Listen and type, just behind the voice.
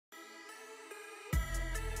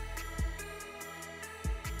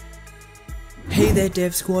Hey there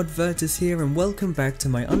Dev Squad, Virtus here and welcome back to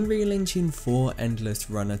my Unreal Engine 4 Endless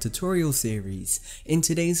Runner tutorial series. In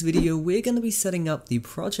today's video we're going to be setting up the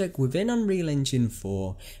project within Unreal Engine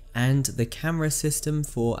 4 and the camera system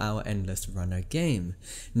for our Endless Runner game.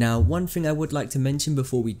 Now one thing I would like to mention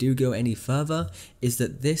before we do go any further is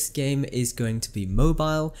that this game is going to be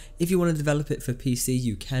mobile. If you want to develop it for PC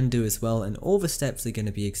you can do as well, and all the steps are going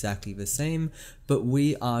to be exactly the same, but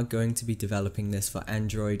we are going to be developing this for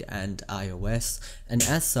Android and iOS, and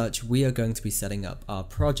as such we are going to be setting up our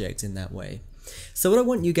project in that way. So what I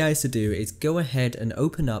want you guys to do is go ahead and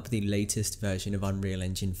open up the latest version of Unreal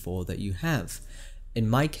Engine 4 that you have. In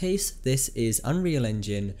my case, this is Unreal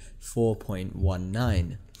Engine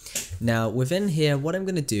 4.19. Now within here, what I'm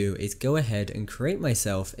going to do is go ahead and create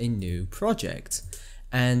myself a new project.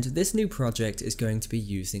 And this new project is going to be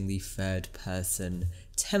using the third person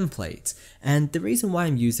template. And the reason why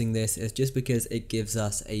I'm using this is just because it gives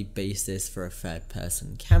us a basis for a third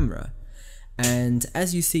person camera. And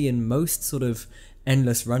as you see in most sort of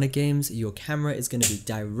Endless Runner games, your camera is going to be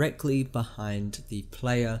directly behind the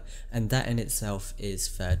player, and that in itself is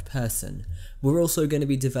third person. We're also going to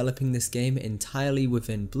be developing this game entirely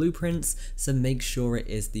within Blueprints, so make sure it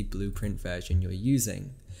is the Blueprint version you're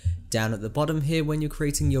using. Down at the bottom here, when you're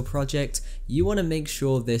creating your project, you want to make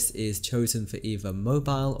sure this is chosen for either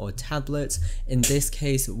mobile or tablet. In this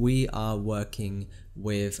case, we are working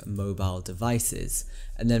with mobile devices.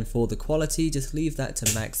 And then for the quality, just leave that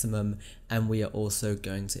to maximum, and we are also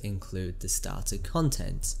going to include the starter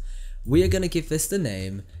content. We are going to give this the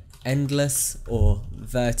name Endless or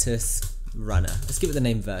Virtus Runner. Let's give it the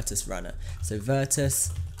name Virtus Runner. So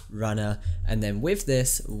Virtus Runner, and then with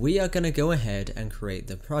this we are going to go ahead and create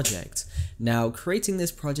the project. Now creating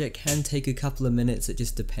this project can take a couple of minutes, it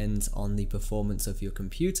just depends on the performance of your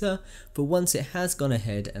computer, but once it has gone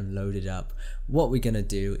ahead and loaded up, what we're going to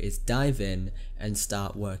do is dive in and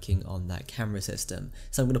start working on that camera system.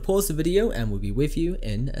 So I'm going to pause the video and we'll be with you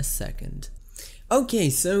in a second. Okay,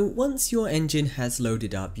 so once your engine has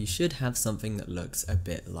loaded up, you should have something that looks a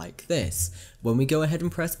bit like this. When we go ahead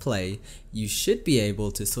and press play, you should be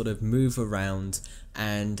able to sort of move around,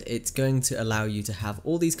 and it's going to allow you to have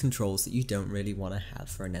all these controls that you don't really want to have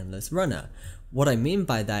for an Endless Runner. What I mean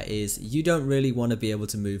by that is you don't really want to be able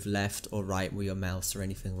to move left or right with your mouse or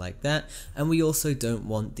anything like that, and we also don't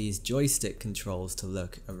want these joystick controls to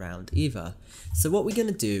look around either. So what we're going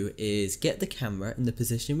to do is get the camera in the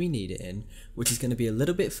position we need it in, which is going to be a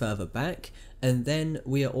little bit further back, and then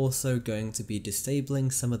we are also going to be disabling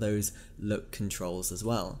some of those look controls as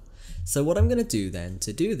well. So what I'm going to do then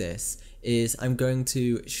to do this is I'm going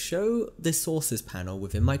to show the sources panel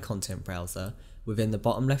within my content browser within the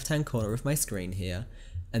bottom left hand corner of my screen here,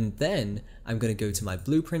 and then I'm going to go to my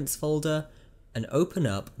blueprints folder and open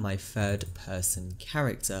up my third person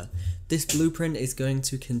character. This blueprint is going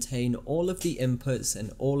to contain all of the inputs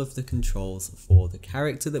and all of the controls for the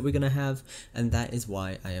character that we're going to have, and that is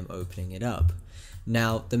why I am opening it up.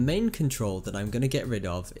 Now the main control that I'm going to get rid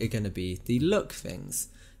of are going to be the look things.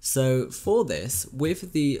 So for this,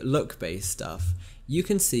 with the look based stuff, you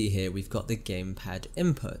can see here we've got the gamepad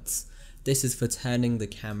inputs. This is for turning the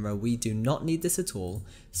camera. We do not need this at all,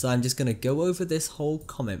 so I'm just going to go over this whole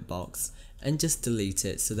comment box and just delete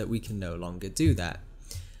it so that we can no longer do that.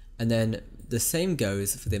 And then the same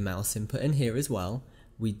goes for the mouse input in here as well.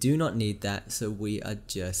 We do not need that, so we are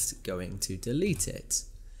just going to delete it.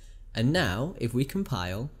 And now if we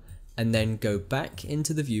compile and then go back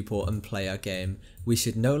into the viewport and play our game, we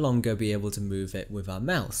should no longer be able to move it with our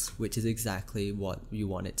mouse, which is exactly what you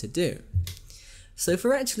want it to do. So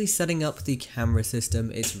for actually setting up the camera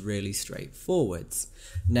system, it's really straightforward.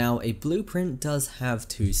 Now a blueprint does have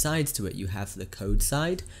two sides to it. You have the code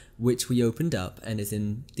side, which we opened up and is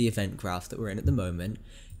in the event graph that we're in at the moment.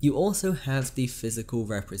 You also have the physical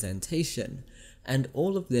representation, and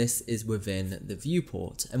all of this is within the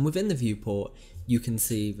viewport, and within the viewport you can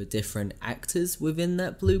see the different actors within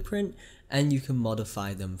that blueprint and you can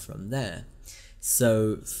modify them from there.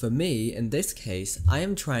 So for me, in this case, I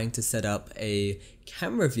am trying to set up a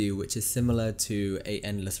camera view which is similar to a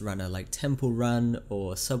Endless Runner like Temple Run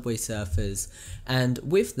or Subway Surfers, and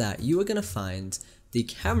with that you are going to find the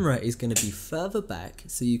camera is going to be further back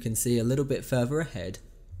so you can see a little bit further ahead.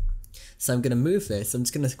 So I'm going to move this, I'm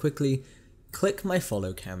just going to quickly click my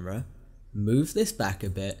follow camera, move this back a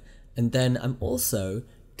bit, and then I'm also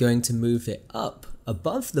going to move it up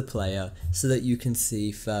above the player so that you can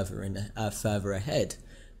see further ahead,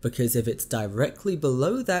 because if it's directly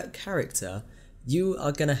below that character, you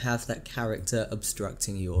are going to have that character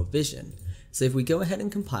obstructing your vision. So if we go ahead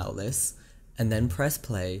and compile this and then press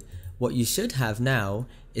play, what you should have now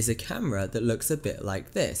is a camera that looks a bit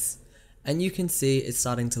like this. and you can see it's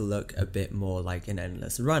starting to look a bit more like an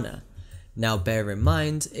endless runner. Now bear in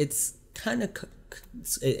mind, it is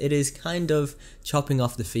kind of chopping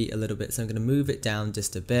off the feet a little bit, so I'm going to move it down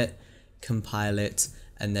just a bit, compile it,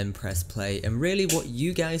 and then press play. And really what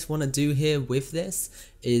you guys want to do here with this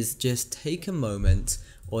is just take a moment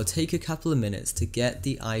or take a couple of minutes to get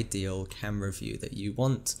the ideal camera view that you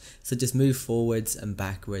want. So just move forwards and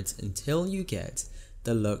backwards until you get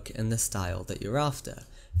the look and the style that you're after.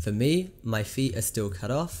 For me, my feet are still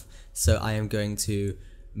cut off, so I am going to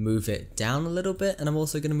move it down a little bit, and I'm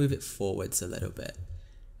also going to move it forwards a little bit,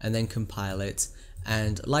 and then compile it.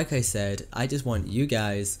 And like I said, I just want you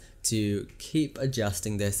guys to keep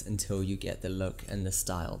adjusting this until you get the look and the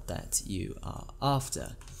style that you are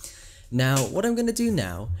after. Now what I'm going to do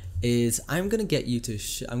now is I'm going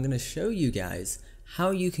to show you guys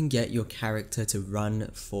how you can get your character to run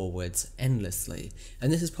forwards endlessly.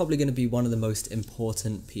 And this is probably going to be one of the most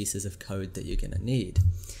important pieces of code that you're going to need.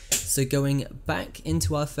 So going back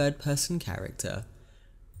into our third person character,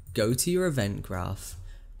 go to your event graph,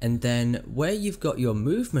 and then where you've got your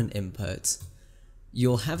movement input,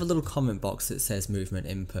 you'll have a little comment box that says movement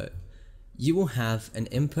input. You will have an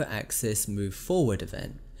input axis move forward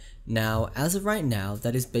event. Now, as of right now,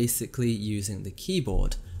 that is basically using the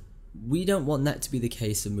keyboard. We don't want that to be the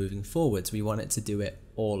case of moving forwards. We want it to do it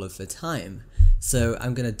all of the time. So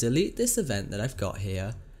I'm going to delete this event that I've got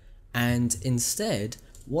here, and instead,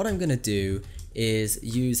 what I'm going to do is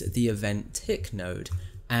use the event tick node.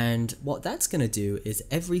 And what that's going to do is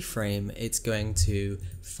every frame it's going to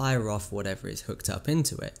fire off whatever is hooked up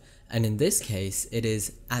into it. And in this case, it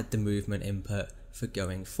is at the movement input for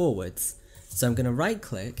going forwards. So I'm going to right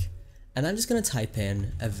click, and I'm just going to type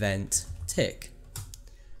in event tick.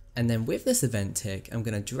 And then with this event tick, I'm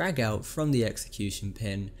going to drag out from the execution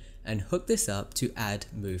pin and hook this up to add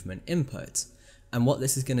movement input. And what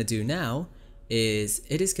this is going to do now is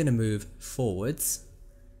it is going to move forwards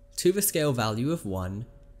to the scale value of 1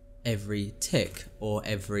 every tick or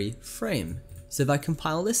every frame. So if I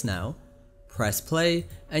compile this now, press play,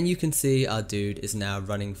 and you can see our dude is now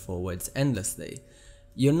running forwards endlessly.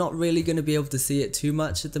 You're not really going to be able to see it too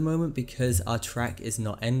much at the moment because our track is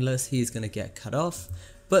not endless. He's going to get cut off,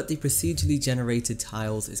 but the procedurally generated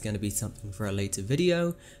tiles is going to be something for a later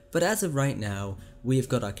video. But as of right now, we've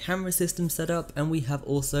got our camera system set up, and we have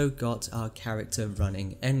also got our character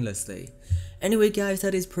running endlessly. Anyway guys,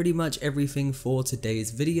 that is pretty much everything for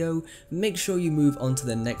today's video. Make sure you move on to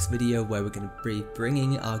the next video where we're going to be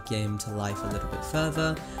bringing our game to life a little bit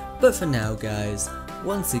further. But for now guys,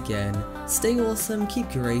 once again, stay awesome, keep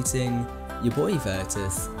curating. Your boy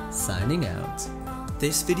Virtus, signing out.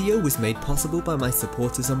 This video was made possible by my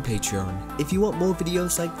supporters on Patreon. If you want more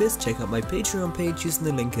videos like this, check out my Patreon page using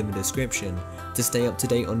the link in the description. To stay up to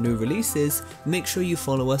date on new releases, make sure you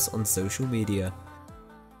follow us on social media.